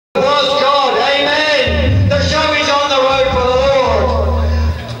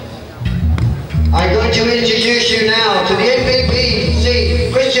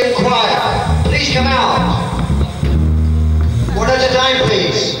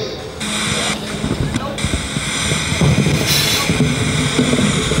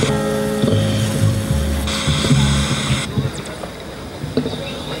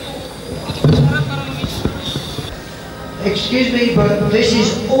excuse me, but this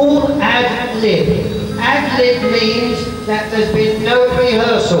is all ad-lib. Ad-lib means that there's been no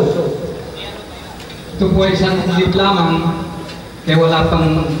rehearsal. Ito po ay isang lib lamang, kaya wala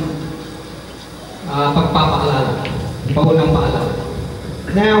pang pagpapaalala, paunang paalala.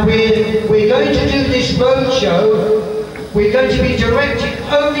 Now we're going to do this road show. We're going to be directed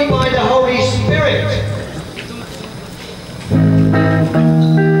only by the Holy Spirit.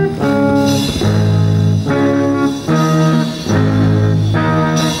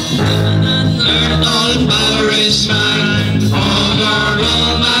 All power is mine over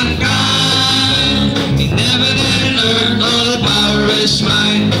all mankind. In heaven and earth, all power is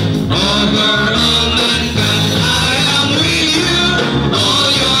mine over all mankind. I am with you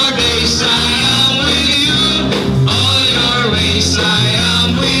all your days. I am with you all your ways. I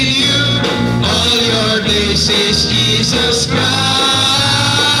am with you all your days. Is Jesus Christ.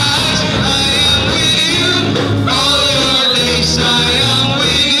 I am with you all your days. I am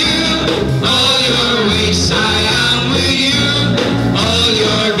with you all your ways. I am with you all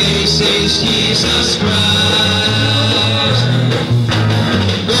your days. Is Jesus Christ.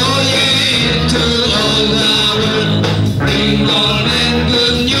 Go ye into all the world, bring all men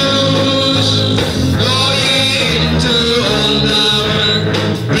good news. Go ye into all the world,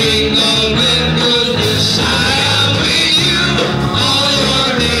 bring all men good news. I am with you all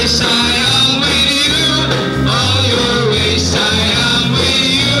your days. I am with you all your ways. I am with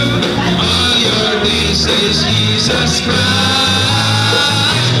you all your days. Is Jesus Christ.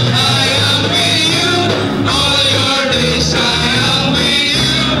 I am with you all your days. I am with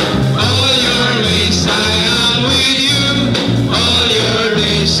you all your ways. I am with you all your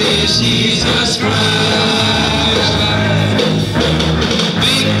days. Is Jesus Christ.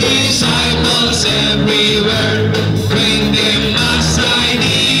 Make disciples everywhere, bring them as I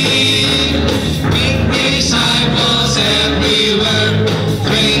need. Make disciples everywhere,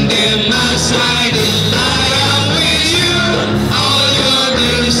 bring them as I need. I am with you all your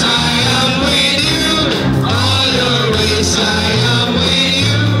days. I am with you all your ways. I am with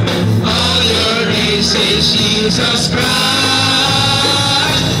you all your days. Is Jesus Christ.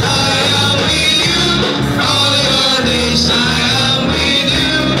 I am with you all your days. I am with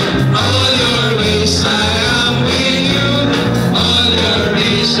you all your ways. I am with you all your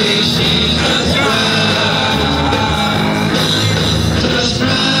days. Is Jesus Christ. Jesus Christ.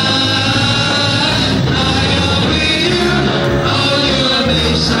 I am with you all your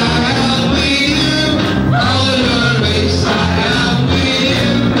days. I am with you all your ways. I am with you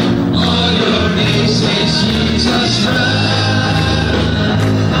all your days. Is Jesus Christ.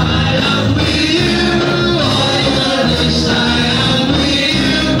 I am with you all your days. I am with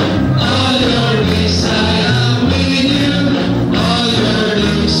you all your ways. I am with you all your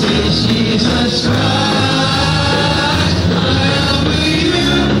days. Is Jesus Christ. I am with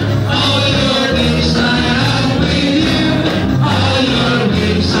you all your days. I am with you all your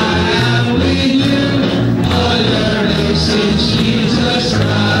ways. I am with you all your days. Is Jesus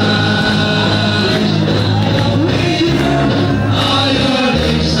Christ. I am with you all your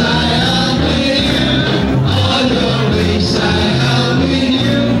days. I am with you all your ways. I am with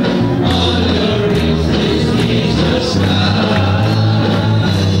you all your days. Is Jesus Christ.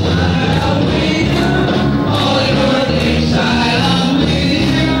 I am with you all your days. I am with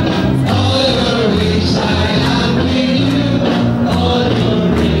you all your ways. I am with you all your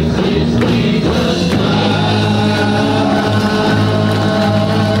days. Is Jesus Christ.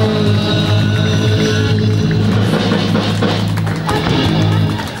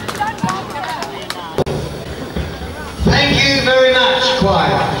 Thank you very much,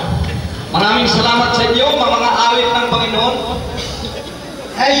 choir. Maraming salamat sa inyo, mga awit ng Panginoon.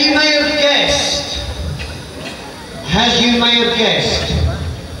 As you may have guessed,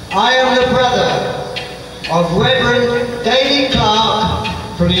 I am the brother of Reverend David Clark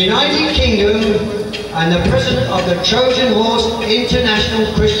from the United Kingdom and the president of the Trojan Horse International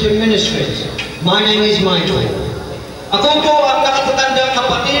Christian Ministries. My name is Michael. Ako po ang nakatatandang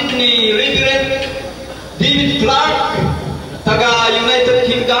kapatid ni Reverend David Clark, taga United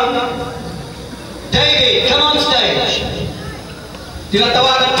Kingdom. David, come on stage.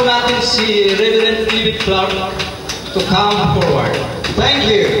 Tinatawagan po natin si Reverend David Clark to come forward. Thank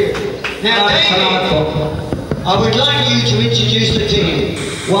you. Now, Salamat po. David, I would like you to introduce the team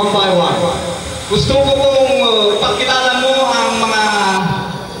one by one. Gusto ko pong pakilala mo ang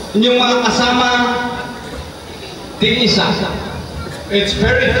inyong mga kasama tig-isa. It's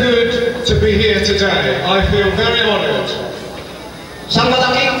very good to be here today. I feel very honored. Sa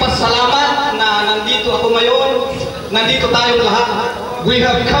malaking pasalamat na nandito ako ngayon, nandito tayong lahat. we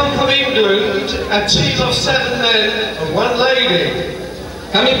have come from England, a team of 7 men and 1 lady.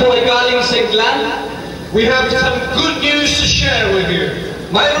 Kami po ay galing sa England. We have some good news to share with you.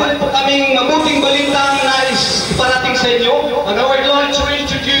 Mayroon po kaming mabuting balitang nais iparating sa inyo. And I'd like to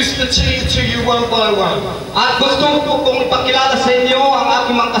introduce the team to you one by one. At gusto ko pong ipakilala sa inyo ang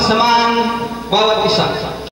aking mga kasamahan bawat isa.